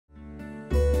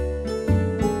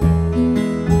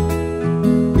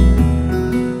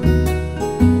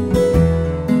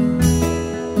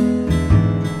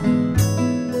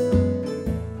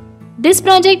This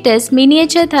project is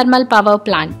miniature thermal power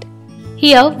plant.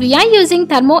 Here we are using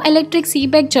thermoelectric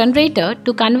Seebeck generator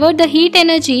to convert the heat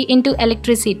energy into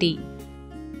electricity.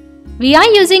 We are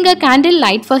using a candle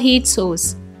light for heat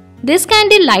source. This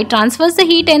candle light transfers the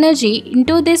heat energy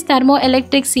into this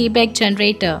thermoelectric Seebeck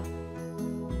generator.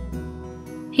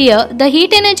 Here the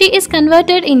heat energy is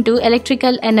converted into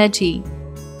electrical energy.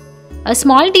 A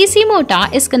small DC motor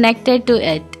is connected to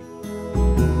it.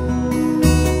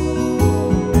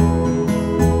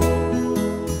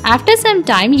 After some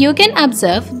time, you can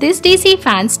observe this DC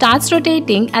fan starts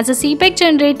rotating as a Seebeck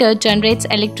generator generates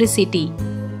electricity.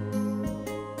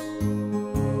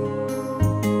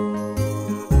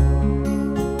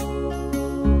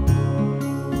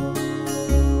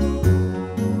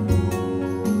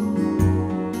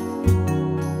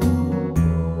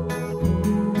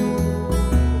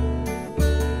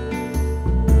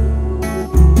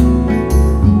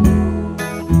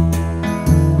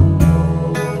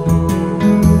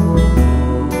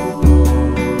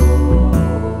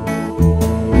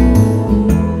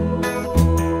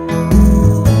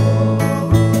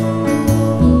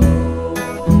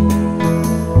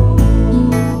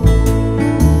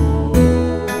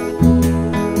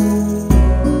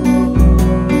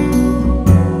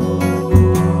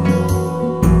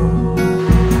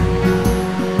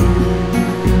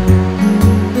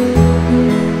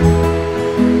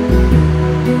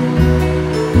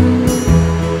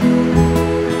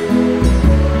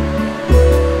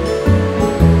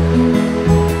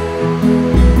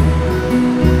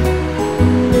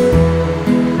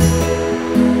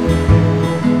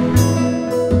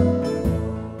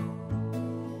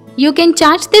 You can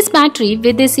charge this battery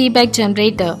with the Seebeck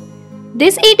generator.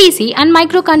 This ADC and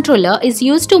microcontroller is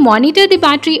used to monitor the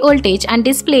battery voltage and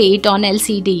display it on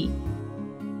LCD.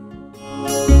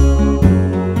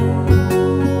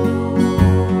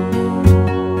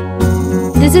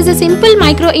 This is a simple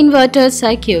microinverter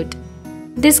circuit.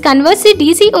 This converts the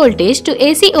DC voltage to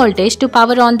AC voltage to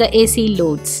power on the AC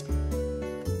loads.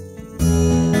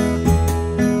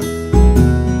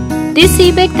 These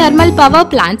Seebeck thermal power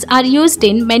plants are used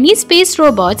in many space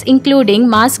robots including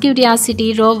Mars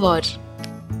Curiosity rover.